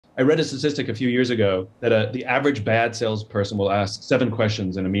I read a statistic a few years ago that the average bad salesperson will ask 7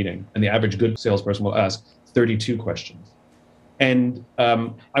 questions in a meeting, and the average good salesperson will ask 32 questions. And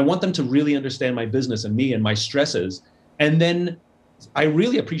I want them to really understand my business and me and my stresses. And then I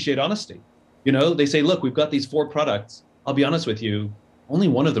really appreciate honesty. They say, look, we've got these 4 products. I'll be honest with you, only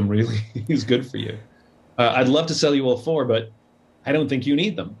one of them really is good for you. I'd love to sell you all 4, but I don't think you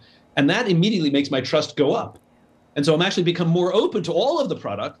need them. And that immediately makes my trust go up. And so I'm actually become more open to all of the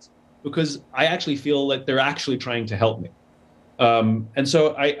products because I actually feel like they're actually trying to help me. And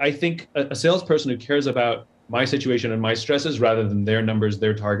so I think a salesperson who cares about my situation and my stresses rather than their numbers,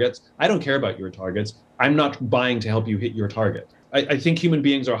 their targets. I don't care about your targets. I'm not buying to help you hit your target. I think human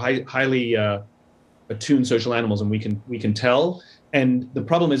beings are highly attuned social animals, and we can tell. And the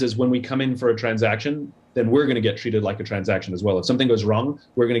problem is when we come in for a transaction, then we're going to get treated like a transaction as well. If something goes wrong,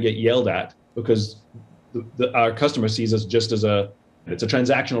 we're going to get yelled at because our customer sees us just as it's a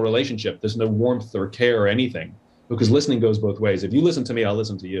transactional relationship. There's no warmth or care or anything, because listening goes both ways. If you listen to me, I'll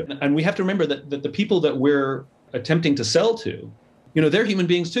listen to you. And we have to remember that the people that we're attempting to sell to, they're human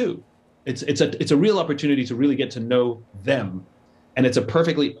beings too. It's a real opportunity to really get to know them. And it's a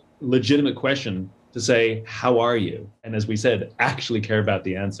perfectly legitimate question to say, how are you? And as we said, actually care about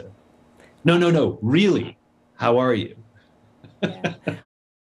the answer. No, really, how are you? Yeah.